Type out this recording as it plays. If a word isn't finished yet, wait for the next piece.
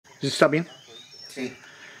¿Está bien? Sí.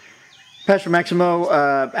 Pastor Maximo,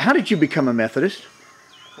 how did you become a Methodist?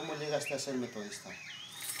 ¿Cómo llegaste a ser metodista?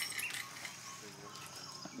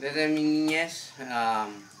 Desde mi niñez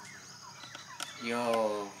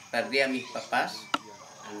yo perdí a mis papás,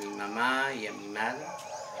 a mi mamá y a mi madre.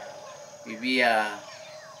 Vivía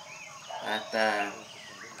hasta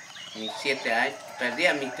mis 7 años, perdí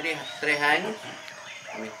a mis 3 años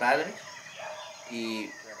a mis padres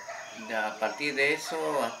y a partir de eso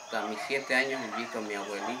hasta mis 7 años viví con mi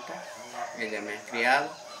abuelita. Ella me ha criado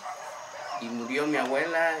y murió mi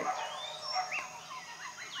abuela.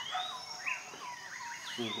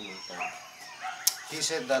 He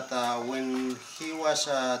said that when he was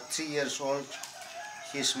 3 years old,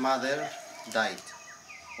 his mother died,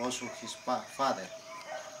 also his father.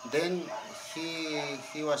 Then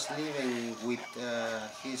he was living with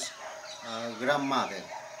his grandmother,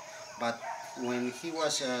 but when he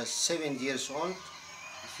was 7 years old,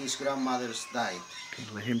 his grandmother died. Okay,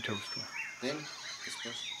 let him tell the story. Then,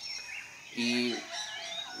 después. Y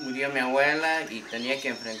murió mi abuela y tenía que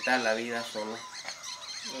enfrentar la vida solo.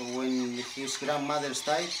 When his grandmother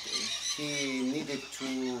died, he needed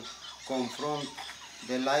to confront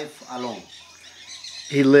the life alone.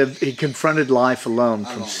 He confronted life alone.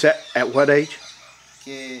 Alone. At what age?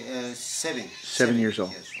 7 years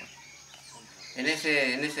old. En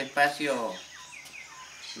ese espacio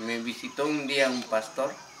me visitó un día un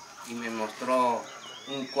pastor y me mostró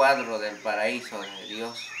un cuadro del paraíso de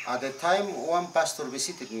Dios. At the time, one pastor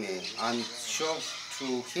visited me and showed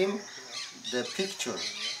to him the picture,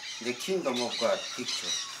 the Kingdom of God picture.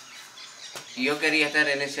 Y yo quería estar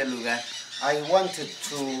en ese lugar. I wanted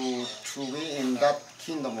to be in that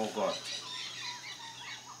Kingdom of God.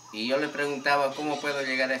 Y yo le preguntaba cómo puedo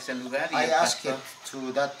llegar a ese lugar. Y I el asked pastor,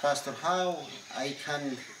 to that pastor how I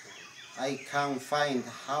can find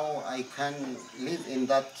how I can live in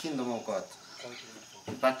that Kingdom of God.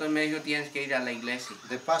 el pastor me dijo, tienes que ir a la iglesia,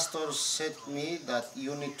 The pastor said me that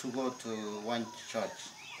you need to go to one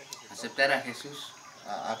church, aceptar a Jesús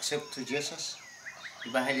accept to Jesus,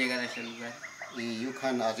 y vas a llegar a ese lugar. you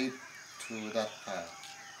can arrive to that path.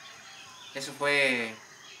 Eso fue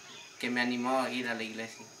que me animó a ir a la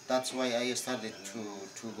iglesia. That's why I started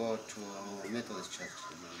to go to Methodist Church.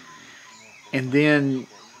 And then,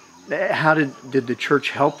 how did the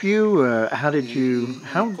church help you? How did you?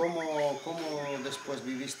 How? ¿Cómo después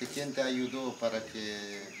viviste? ¿Quién te ayudó para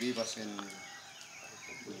que vivas en?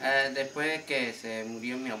 Después de que se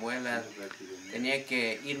murió mi abuela, tenía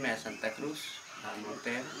que irme a Santa Cruz, a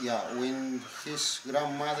Montero. Yeah, when his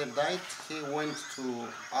grandmother died, he went to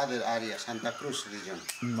other areas, Santa Cruz region.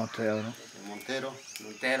 Montero. Montero.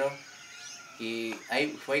 Y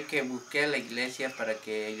ahí fue que busqué la iglesia para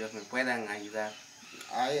que ellos me puedan ayudar.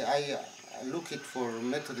 I looked for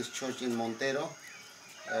Methodist Church in Montero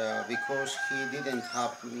because he didn't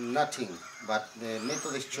have nothing, but the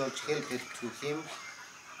Methodist Church helped to him,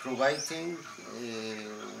 providing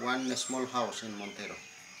one small house in Montero.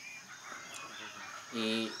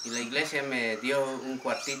 Y la iglesia me dio un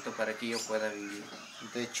cuartito para que yo pueda vivir.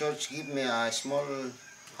 The church gave me a small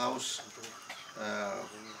house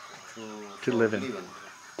To live in.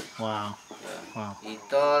 Wow. Wow. Y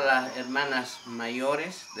todas las hermanas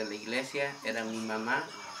mayores de la iglesia eran mi mamá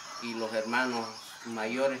y los hermanos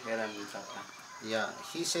mayores eran mi papá. Yeah,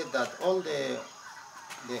 he said that all the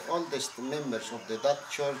oldest members of that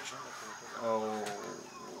church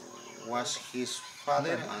was his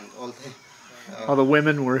father, and All the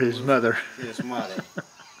women were his mother. his mother.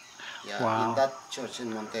 Yeah, Wow. in that church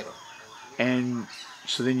in Montero. And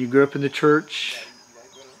so then you grew up in the church,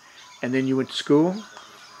 and then you went to school.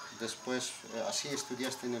 Después, ¿así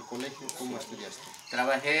estudiaste en el colegio? ¿Cómo estudiaste?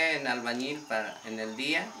 Trabajé en albañil en el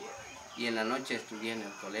día y en la noche estudié en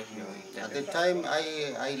el colegio. At the time,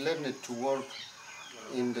 I learned to work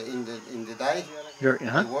in the day.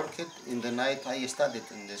 I worked in the night. I studied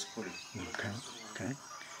in the school. Okay.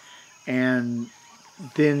 And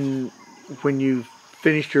then when you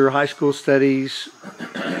finished your high school studies,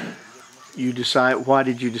 why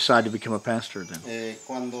did you decide to become a pastor then?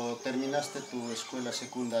 Cuando terminaste tu escuela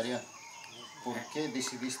secundaria, ¿por qué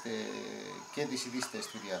decidiste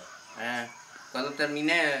estudiar? Cuando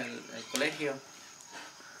terminé el colegio,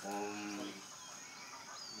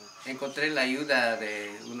 encontré la ayuda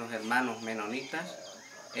de unos hermanos menonitas.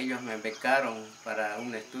 Ellos me becaron para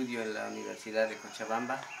un estudio en la Universidad de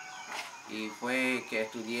Cochabamba y fue que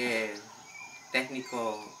estudié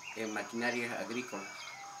técnico en maquinarias agrícolas.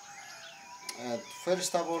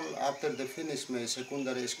 First of all, after the finish my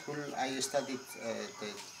secondary school, I studied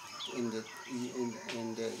in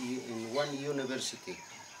one university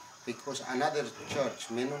because another church,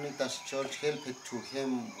 Mennonitas church, helped to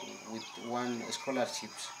him with one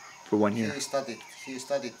scholarships. For 1 year. He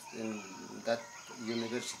studied in that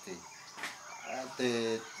university.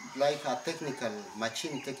 Like a technical,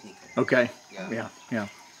 machine technical. Okay. Yeah. Yeah.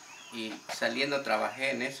 Y saliendo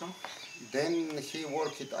trabajé en eso. Then he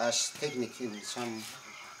worked as technic in some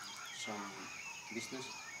business.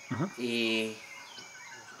 Y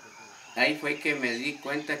ahí fue que me di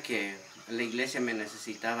cuenta que la iglesia me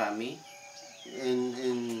necesitaba a mí.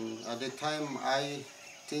 At the time, I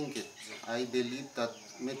believe that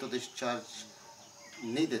Methodist Church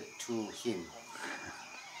needed to him.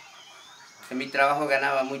 En mi trabajo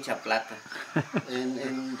ganaba mucha plata.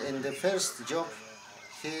 In the first job,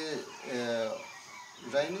 he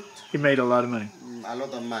ran it. He made a lot of money. A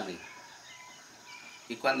lot of money.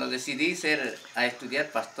 Y cuando decidí a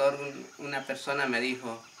estudiar pastor, una persona me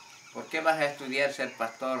dijo, ¿por qué vas a estudiar ser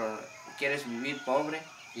pastor? ¿Quieres vivir pobre?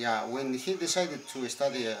 Yeah, when he decided to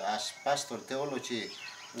study as pastor theology,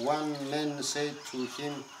 one man said to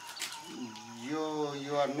him,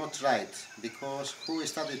 you are not right, because who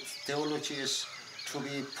studied theology is to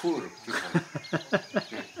be poor people.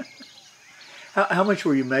 How much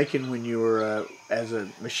were you making when you were as a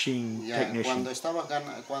machine technician?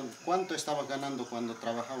 ¿Cuánto estabas ganando cuando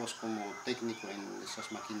trabajabas como técnico en esas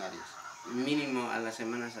maquinarias? Mínimo a la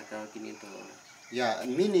semana sacaba $500. Yeah,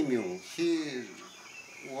 minimum. He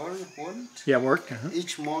worked. Yeah, worked.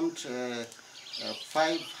 Each month,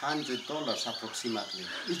 $500 approximately.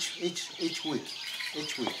 Each week.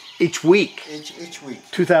 Each week. Each week.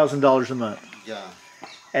 $2,000 a month. Yeah.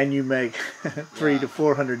 And you make $300 to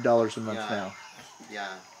 $400 a month now.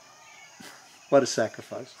 Yeah. What a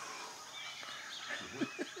sacrifice.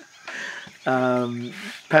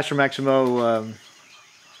 Pastor Maximo,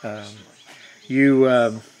 you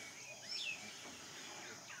are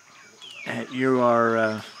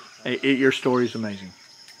your story is amazing.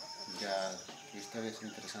 Yeah, historia es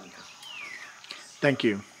interesante. Thank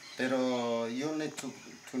you. Pero you need to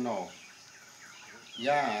know.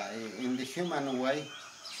 Yeah, in the human way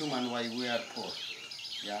we are poor.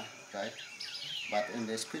 Yeah, right. But in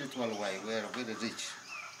the spiritual way we are very rich.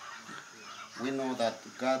 We know that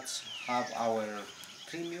God have our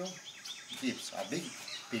premium gifts, a big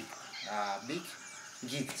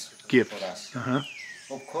gift for us.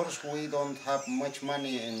 Of course, we don't have much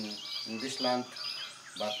money in this land,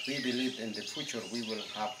 but we believe in the future we will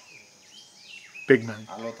have big money.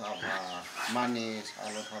 A lot of money, a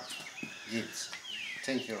lot of gifts.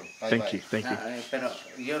 Thank you. Thank you. Pero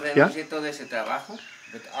yo renuncié todo ese trabajo.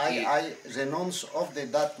 But I renounced of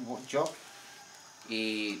that job.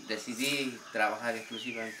 Y decidí trabajar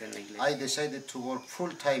exclusivamente en la iglesia. I decided to work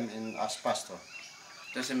full time as pastor.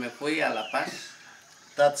 Entonces me fui a La Paz.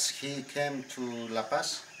 He came to La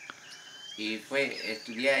Paz. Y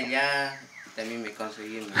estudié allá. También me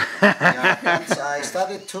conseguí mi I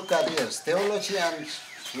studied 2 careers, theology and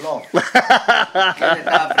law. Yo me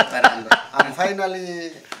estaba preparando. And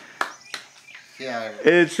finally, here.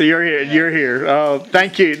 You're here. Oh,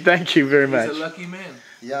 thank you very much. He's a lucky man.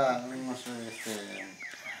 Yeah,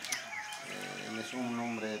 es un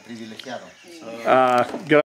hombre privilegiado. Go